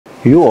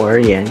于我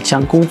而言，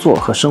将工作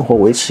和生活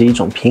维持一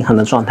种平衡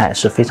的状态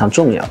是非常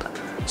重要的。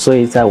所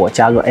以在我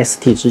加入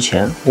ST 之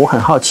前，我很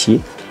好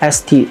奇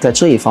ST 在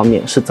这一方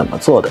面是怎么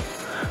做的。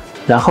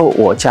然后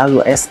我加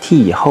入 ST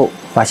以后，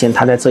发现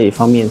他在这一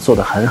方面做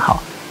得很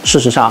好。事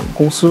实上，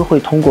公司会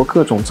通过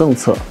各种政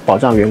策保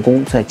障员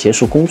工在结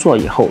束工作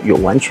以后有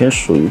完全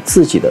属于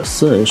自己的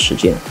私人时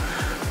间。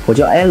我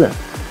叫 Alan，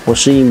 我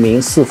是一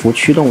名伺服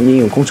驱动应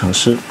用工程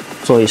师。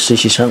作为实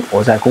习生，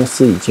我在公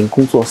司已经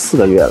工作4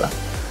个月了。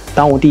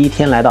当我第一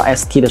天来到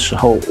ST 的时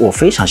候，我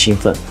非常兴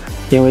奋，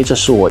因为这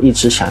是我一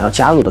直想要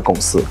加入的公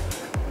司。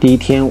第一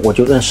天我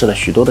就认识了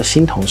许多的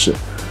新同事，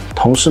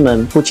同事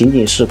们不仅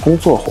仅是工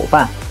作伙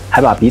伴，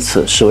还把彼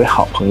此视为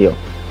好朋友。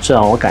这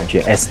让我感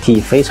觉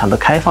ST 非常的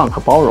开放和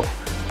包容，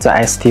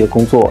在 ST 的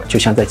工作就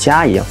像在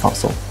家一样放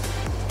松。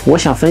我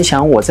想分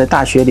享我在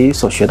大学里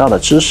所学到的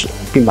知识，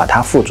并把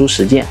它付诸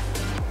实践。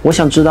我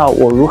想知道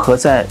我如何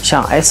在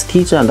像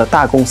ST 这样的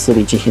大公司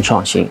里进行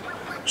创新。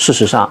事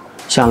实上，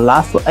像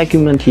Love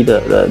Augmented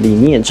的理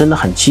念真的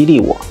很激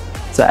励我。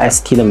在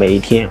ST 的每一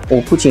天，我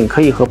不仅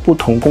可以和不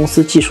同公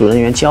司技术人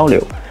员交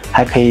流，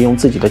还可以用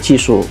自己的技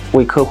术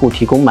为客户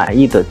提供满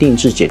意的定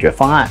制解决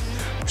方案。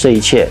这一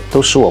切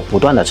都使我不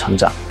断的成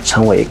长，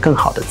成为更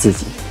好的自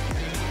己。